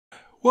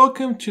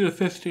Welcome to the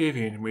 5th day of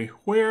anime,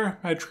 where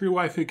my true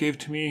waifu gave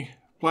to me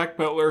Black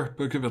Butler,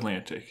 Book of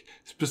Atlantic,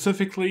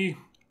 specifically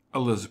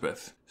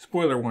Elizabeth.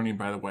 Spoiler warning,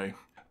 by the way.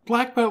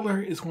 Black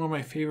Butler is one of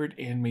my favorite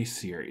anime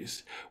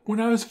series.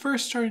 When I was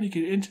first starting to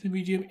get into the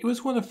medium, it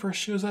was one of the first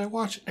shows I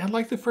watched, and I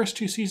liked the first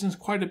 2 seasons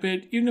quite a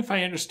bit, even if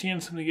I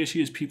understand some of the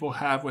issues people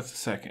have with the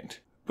second.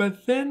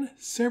 But then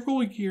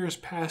several years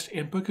passed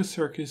and Book of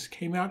Circus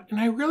came out, and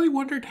I really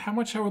wondered how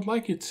much I would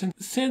like it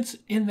since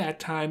in that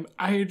time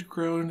I had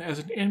grown as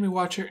an anime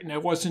watcher and I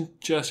wasn't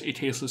just a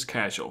tasteless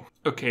casual.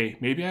 Okay,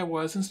 maybe I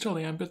was and still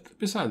am, but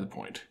beside the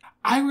point.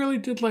 I really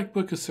did like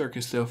Book of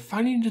Circus though,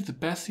 finding it the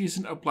best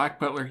season of Black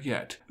Butler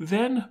yet.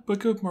 Then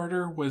Book of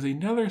Murder was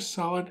another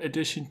solid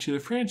addition to the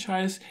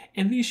franchise,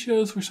 and these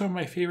shows were some of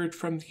my favorite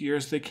from the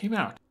years they came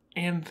out.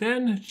 And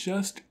then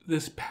just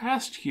this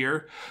past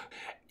year,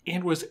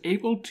 and was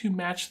able to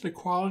match the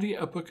quality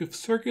of Book of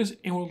Circus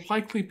and will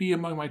likely be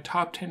among my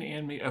top 10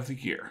 anime of the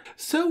year.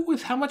 So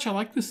with how much I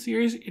like this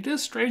series, it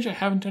is strange I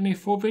haven't done a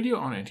full video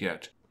on it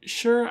yet.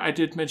 Sure, I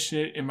did mention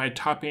it in my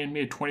top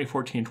anime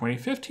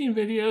 2014-2015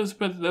 videos,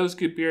 but those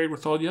get buried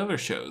with all the other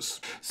shows.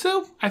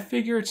 So I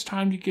figure it's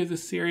time to give the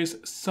series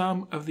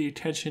some of the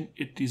attention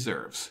it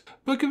deserves.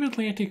 Book of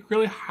Atlantic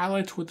really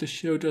highlights what the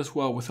show does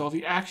well with all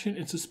the action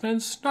and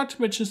suspense, not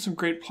to mention some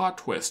great plot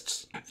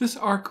twists. This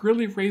arc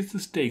really raised the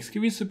stakes,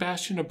 giving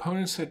Sebastian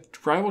opponents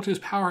that rivaled his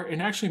power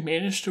and actually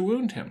managed to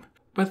wound him.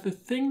 But the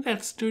thing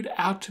that stood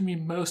out to me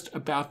most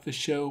about the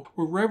show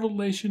were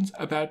revelations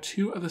about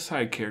 2 of the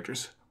side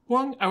characters.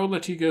 One I will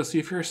let you go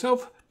see for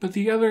yourself, but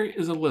the other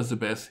is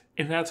Elizabeth,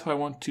 and that's who I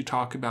want to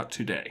talk about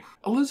today.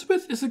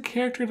 Elizabeth is a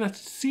character that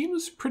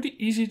seems pretty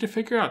easy to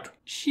figure out.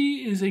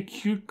 She is a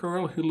cute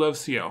girl who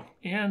loves Ciel,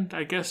 and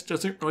I guess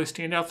doesn't really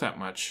stand out that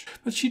much.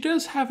 But she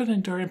does have an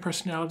enduring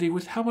personality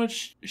with how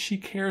much she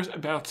cares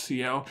about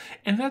Ciel,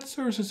 and that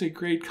serves as a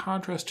great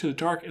contrast to the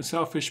dark and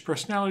selfish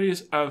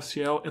personalities of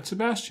Ciel and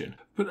Sebastian.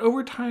 But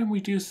over time we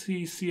do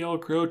see Ciel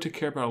grow to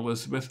care about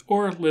Elizabeth,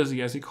 or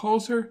Lizzie as he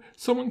calls her,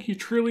 someone he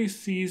truly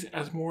sees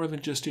as more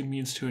than just a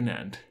means to an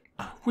end.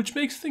 Which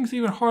makes things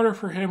even harder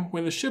for him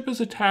when the ship is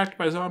attacked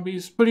by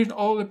zombies, putting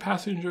all the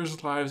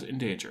passengers' lives in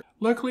danger.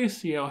 Luckily,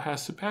 Ciel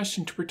has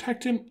Sebastian to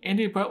protect him, and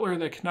a butler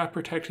that cannot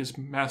protect his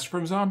master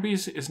from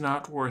zombies is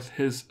not worth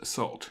his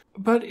salt.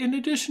 But in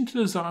addition to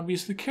the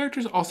zombies, the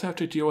characters also have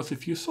to deal with a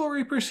few soul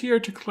reapers here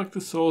to collect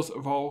the souls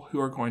of all who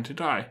are going to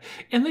die.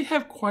 And they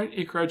have quite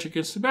a grudge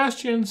against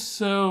Sebastian,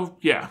 so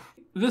yeah.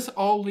 This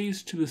all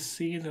leads to the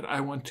scene that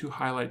I want to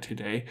highlight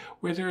today,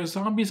 where there are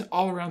zombies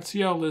all around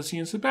Ciel, Lizzie,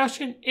 and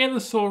Sebastian, and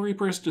the Soul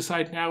Reapers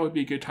decide now would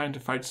be a good time to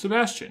fight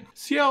Sebastian.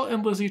 Ciel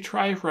and Lizzie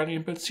try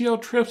running, but Ciel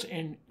trips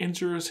and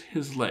injures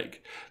his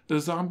leg.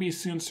 The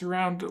zombies soon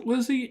surround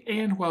Lizzie,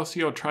 and while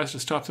Ciel tries to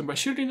stop them by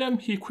shooting them,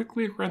 he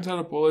quickly runs out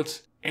of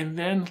bullets, and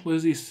then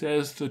Lizzie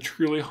says the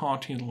truly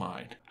haunting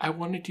line, "I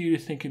wanted you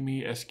to think of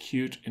me as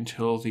cute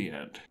until the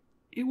end."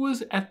 It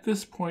was at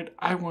this point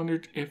I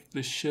wondered if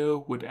the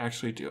show would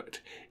actually do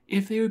it.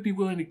 If they would be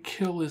willing to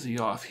kill Lizzie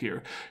off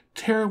here,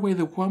 tear away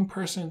the one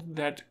person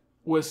that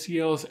was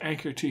Ciel's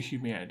anchor to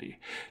humanity.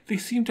 They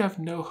seemed to have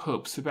no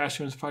hope.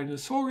 Sebastian was fighting the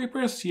Soul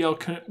Reapers, Ciel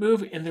couldn't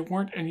move, and there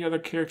weren't any other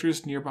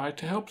characters nearby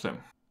to help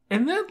them.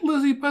 And then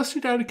Lizzie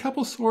busted out a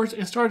couple swords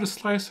and started to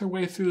slice her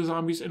way through the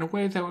zombies in a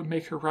way that would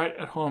make her right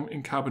at home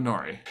in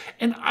Cabanari.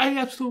 And I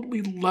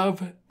absolutely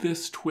love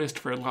this twist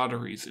for a lot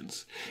of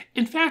reasons.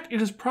 In fact,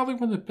 it is probably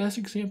one of the best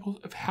examples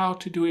of how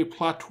to do a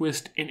plot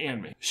twist in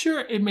anime.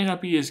 Sure, it may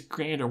not be as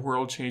grand or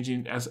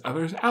world-changing as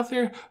others out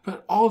there,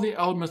 but all the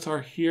elements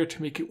are here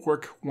to make it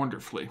work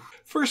wonderfully.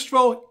 First of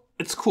all,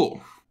 it's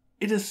cool.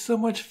 It is so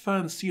much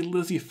fun to see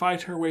Lizzie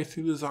fight her way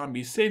through the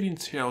zombies, saving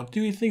Ciel,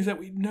 doing things that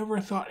we never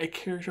thought a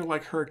character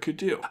like her could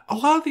do. A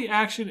lot of the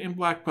action in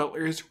Black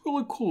Butler is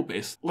really cool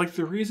based, like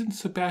the reason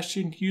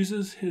Sebastian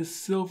uses his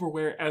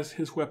silverware as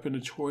his weapon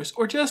of choice,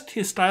 or just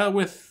his style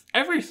with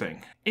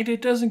everything. And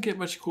it doesn't get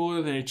much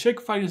cooler than a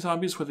chick fighting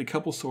zombies with a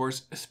couple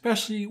swords,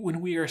 especially when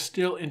we are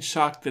still in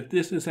shock that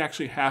this is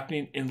actually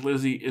happening and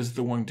Lizzie is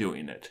the one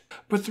doing it.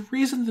 But the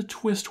reason the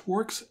twist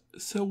works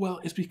so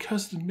well is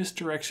because of the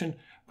misdirection,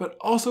 but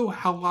also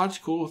how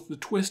logical the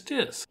twist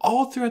is.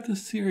 All throughout the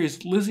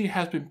series, Lizzie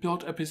has been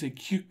built up as a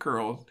cute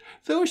girl,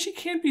 though she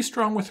can be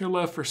strong with her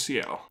love for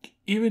Ciel.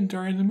 Even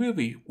during the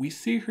movie, we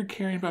see her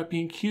caring about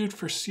being cute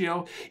for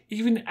Ciel,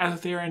 even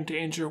as they are in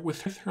danger,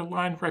 with her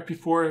line right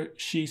before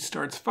she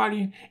starts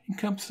fighting,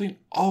 encompassing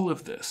all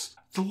of this.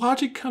 The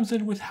logic comes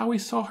in with how we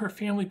saw her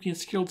family being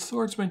skilled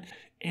swordsmen,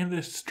 and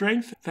the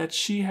strength that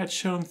she had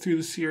shown through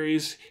the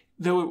series,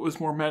 though it was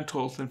more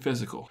mental than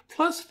physical.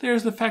 Plus,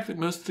 there's the fact that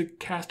most of the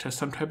cast has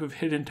some type of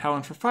hidden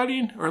talent for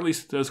fighting, or at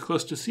least those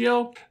close to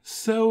Ciel,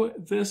 so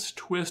this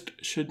twist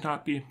should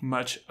not be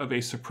much of a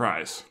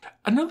surprise.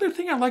 Another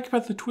thing I like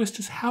about the twist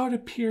is how it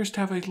appears to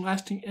have a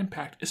lasting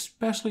impact,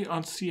 especially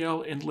on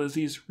Ciel and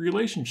Lizzie's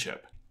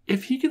relationship.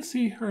 If he can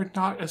see her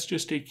not as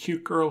just a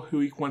cute girl who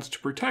he wants to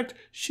protect,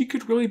 she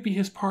could really be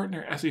his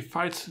partner as he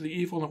fights the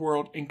evil in the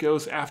world and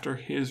goes after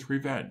his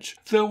revenge.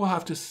 Though we'll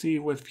have to see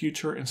what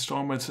future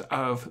installments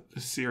of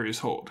the series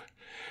hold.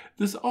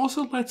 This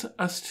also lets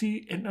us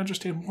see and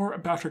understand more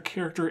about her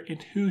character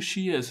and who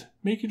she is,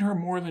 making her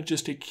more than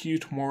just a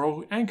cute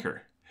moral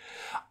anchor.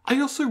 I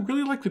also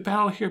really like the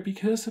battle here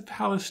because of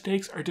how the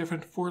stakes are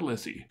different for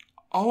Lizzie.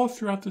 All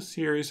throughout the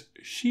series,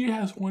 she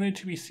has wanted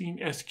to be seen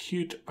as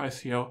cute by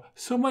Ciel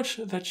so much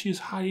that she is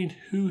hiding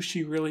who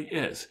she really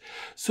is.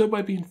 So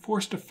by being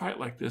forced to fight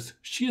like this,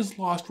 she has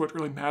lost what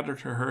really mattered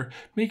to her,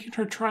 making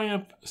her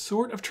triumph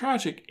sort of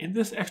tragic, and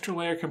this extra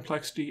layer of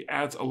complexity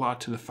adds a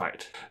lot to the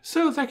fight.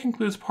 So that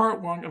concludes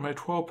part 1 of my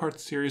 12-part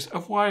series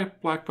of why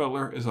Black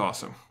Butler is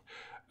awesome.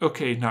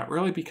 Okay, not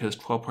really, because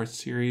 12-part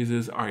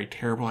series are a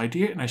terrible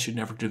idea and I should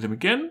never do them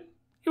again.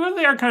 Well,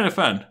 they are kind of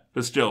fun,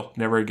 but still,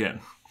 never again.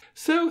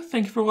 So,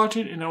 thank you for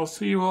watching, and I will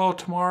see you all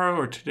tomorrow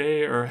or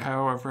today or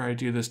however I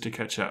do this to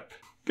catch up.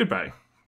 Goodbye.